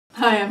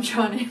Hi, I'm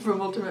Johnny from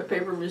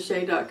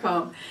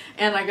UltimatePaperMache.com,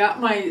 and I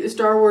got my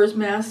Star Wars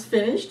mask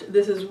finished.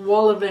 This is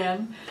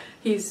Wallavan.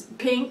 He's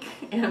pink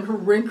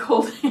and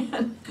wrinkled,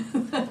 and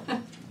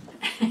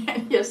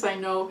yes, I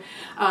know.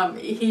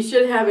 He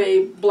should have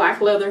a black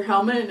leather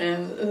helmet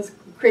and a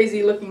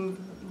crazy looking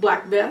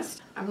black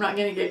vest. I'm not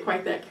going to get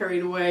quite that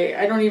carried away.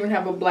 I don't even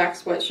have a black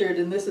sweatshirt,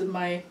 and this is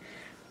my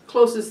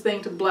closest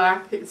thing to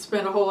black. It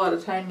spent a whole lot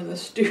of time in the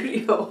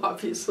studio,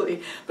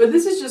 obviously, but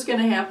this is just going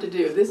to have to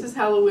do. This is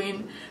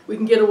Halloween. We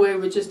can get away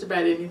with just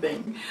about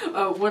anything.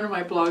 One of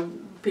my blog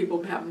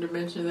people happened to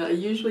mention that I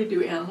usually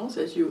do animals,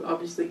 as you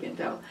obviously can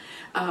tell,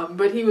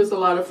 but he was a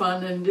lot of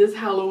fun, and it is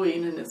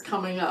Halloween and it's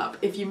coming up.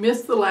 If you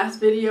missed the last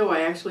video,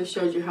 I actually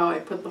showed you how I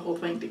put the whole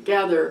thing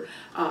together,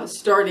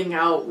 starting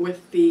out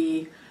with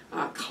the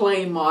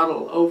clay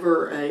model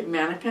over a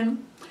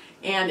mannequin.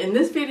 And in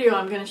this video,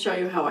 I'm going to show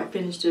you how I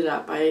finished it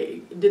up.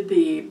 I did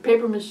the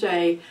paper mache,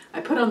 I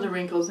put on the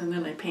wrinkles, and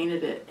then I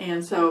painted it.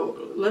 And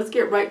so let's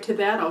get right to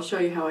that. I'll show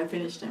you how I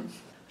finished him.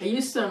 I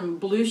used some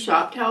blue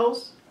shop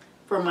towels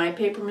for my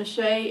paper mache,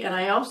 and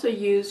I also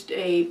used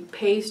a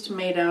paste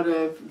made out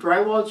of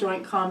drywall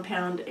joint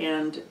compound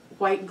and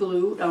white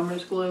glue,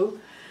 Elmer's glue.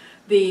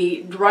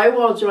 The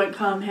drywall joint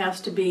compound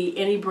has to be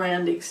any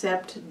brand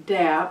except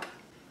DAP.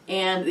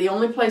 And the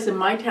only place in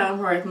my town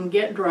where I can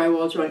get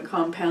drywall joint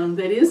compound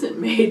that isn't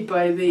made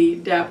by the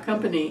DAP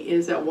company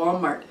is at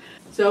Walmart.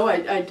 So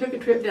I took a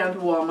trip down to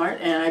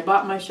Walmart and I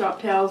bought my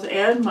shop towels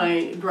and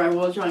my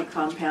drywall joint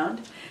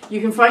compound.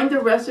 You can find the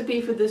recipe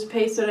for this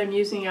paste that I'm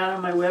using out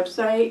on my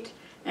website.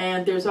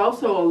 And there's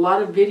also a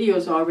lot of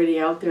videos already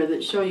out there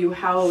that show you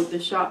how the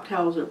shop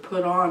towels are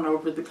put on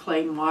over the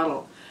clay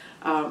model.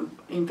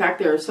 In fact,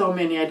 there are so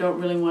many, I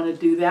don't really want to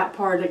do that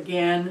part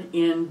again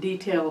in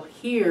detail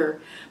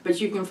here,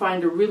 but you can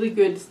find a really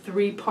good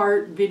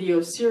 3-part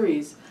video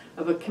series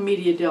of a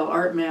Commedia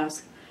dell'arte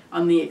mask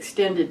on the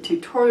extended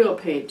tutorial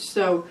page.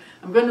 So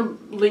I'm going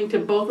to link to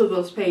both of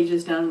those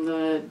pages down in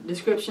the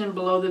description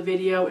below the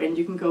video, and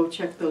you can go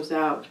check those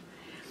out.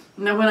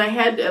 Now, when I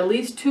had at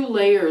least 2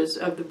 layers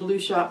of the blue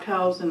shop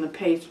towels and the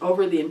paste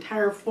over the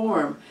entire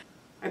form,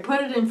 I put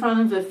it in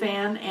front of the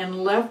fan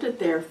and left it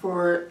there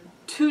for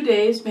 2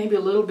 days, maybe a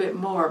little bit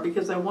more,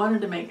 because I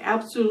wanted to make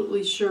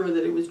absolutely sure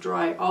that it was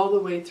dry all the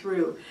way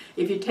through.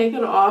 If you take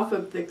it off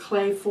of the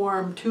clay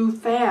form too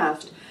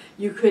fast,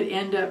 you could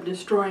end up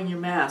destroying your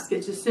mask.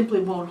 It just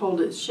simply won't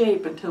hold its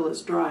shape until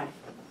it's dry.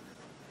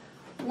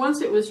 Once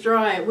it was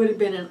dry, it would have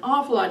been an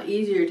awful lot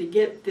easier to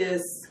get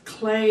this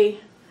clay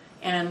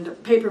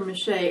and paper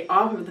mache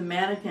off of the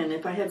mannequin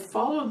if I had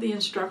followed the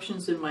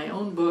instructions in my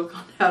own book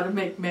on how to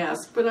make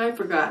masks, but I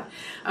forgot.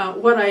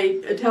 What I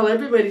tell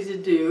everybody to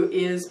do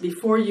is,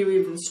 before you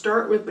even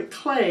start with the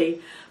clay,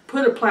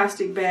 put a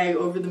plastic bag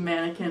over the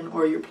mannequin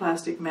or your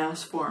plastic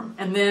mask form.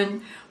 And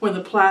then when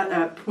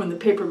the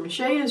paper mache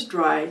is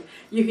dry,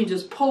 you can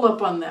just pull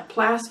up on that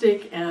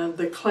plastic and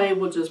the clay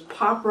will just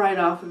pop right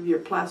off of your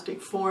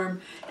plastic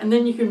form. And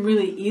then you can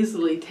really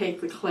easily take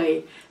the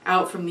clay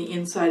out from the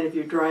inside of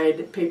your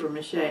dried paper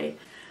mache.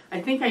 I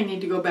think I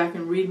need to go back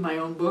and read my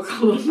own book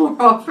a little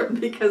more often,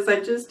 because I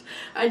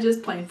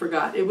just plain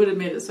forgot. It would have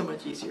made it so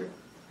much easier.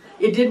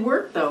 It did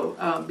work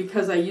though,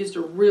 because I used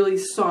a really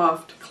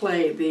soft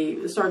clay.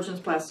 The Sargent's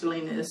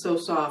plastilina is so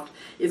soft,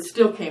 it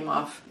still came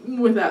off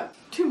without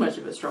too much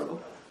of a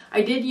struggle.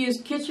 I did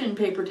use kitchen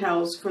paper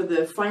towels for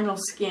the final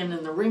skin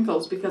and the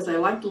wrinkles because I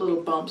like the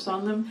little bumps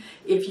on them.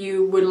 If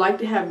you would like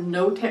to have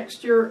no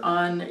texture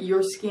on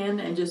your skin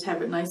and just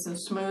have it nice and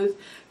smooth,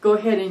 go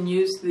ahead and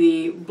use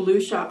the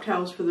blue shop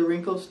towels for the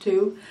wrinkles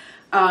too.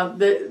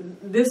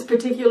 This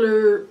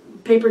particular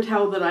paper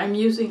towel that I'm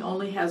using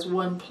only has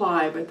 1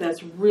 ply, but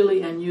that's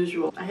really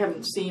unusual. I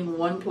haven't seen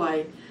 1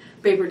 ply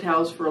paper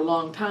towels for a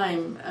long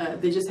time.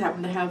 They just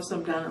happen to have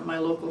some down at my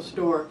local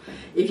store.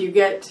 If you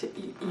get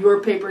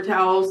your paper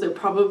towels, they're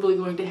probably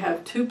going to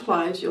have 2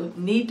 plies. You'll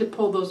need to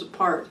pull those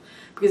apart,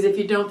 because if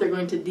you don't, they're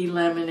going to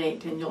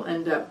delaminate and you'll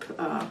end up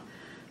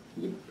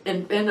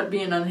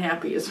being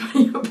unhappy is what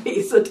you'll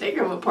be. So take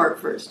them apart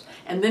first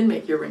and then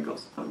make your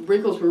wrinkles.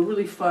 Wrinkles were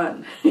really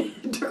fun.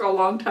 It took a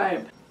long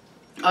time.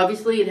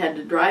 Obviously it had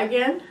to dry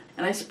again,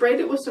 and I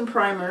sprayed it with some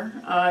primer.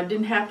 I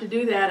didn't have to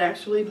do that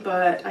actually,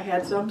 but I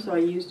had some, so I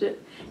used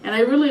it. And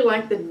I really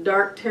like the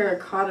dark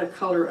terracotta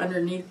color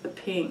underneath the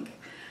pink.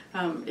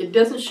 It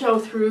doesn't show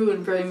through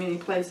in very many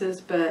places,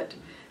 but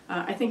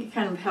I think it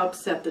kind of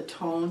helps set the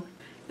tone.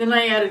 Then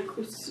I added,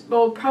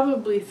 well,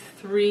 probably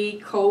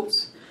 3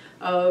 coats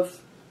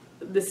of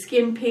the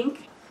skin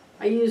pink.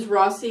 I used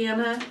raw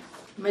sienna,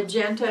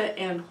 magenta,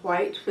 and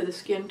white for the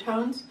skin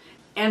tones.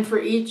 And for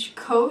each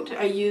coat,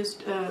 I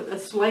used a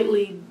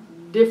slightly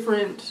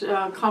different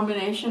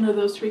combination of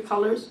those 3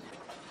 colors.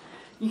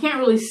 You can't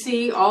really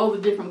see all the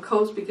different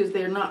coats because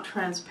they're not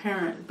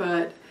transparent,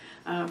 but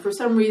for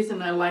some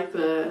reason I like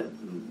the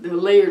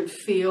layered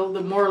feel. The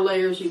more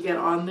layers you get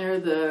on there,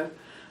 the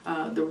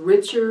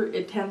richer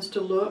it tends to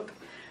look.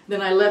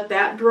 Then I let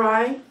that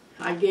dry.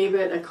 I gave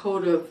it a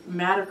coat of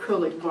matte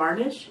acrylic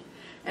varnish,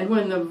 and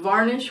when the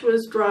varnish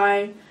was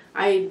dry,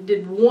 I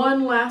did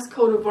one last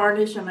coat of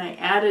varnish and I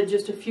added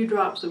just a few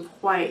drops of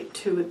white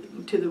to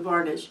the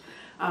varnish.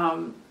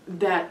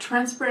 That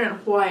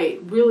transparent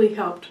white really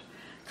helped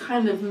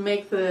kind of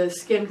make the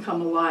skin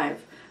come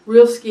alive.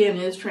 Real skin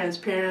is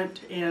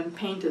transparent and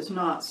paint is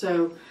not,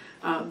 so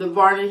the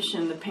varnish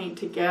and the paint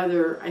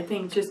together, I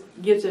think, just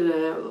gives it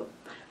a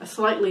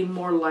slightly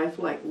more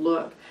lifelike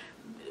look.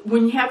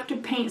 When you have to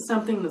paint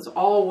something that's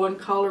all one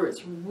color,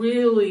 it's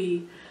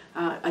really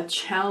a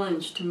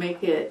challenge to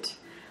make it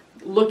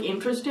look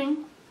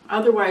interesting.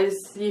 Otherwise,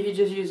 you could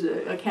just use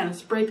a can of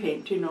spray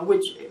paint, you know,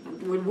 which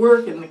would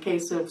work in the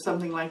case of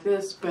something like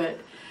this, but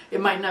it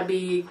might not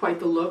be quite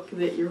the look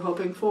that you're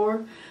hoping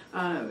for.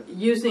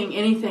 Using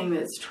anything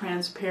that's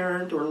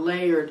transparent or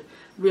layered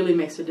really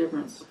makes a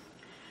difference.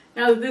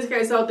 Now that this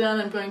guy's all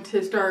done, I'm going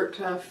to start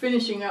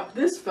finishing up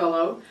this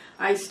fellow.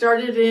 I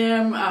started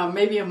him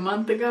maybe a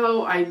month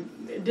ago. I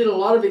did a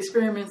lot of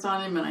experiments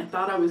on him and I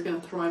thought I was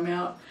going to throw him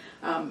out.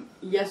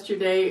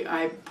 Yesterday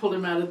I pulled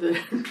him out of the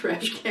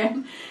trash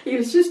can. He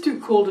was just too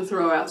cool to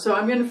throw out. So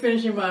I'm going to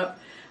finish him up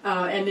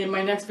and in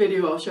my next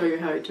video I'll show you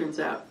how it turns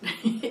out.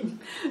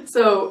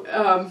 So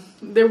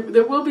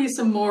there will be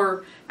some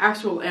more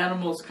actual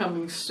animals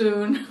coming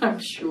soon, I'm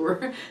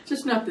sure.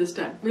 Just not this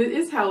time.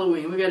 It's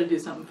Halloween. We got to do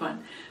something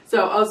fun.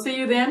 So I'll see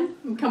you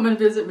then. Come and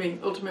visit me,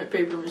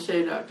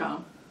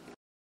 ultimatepapermache.com.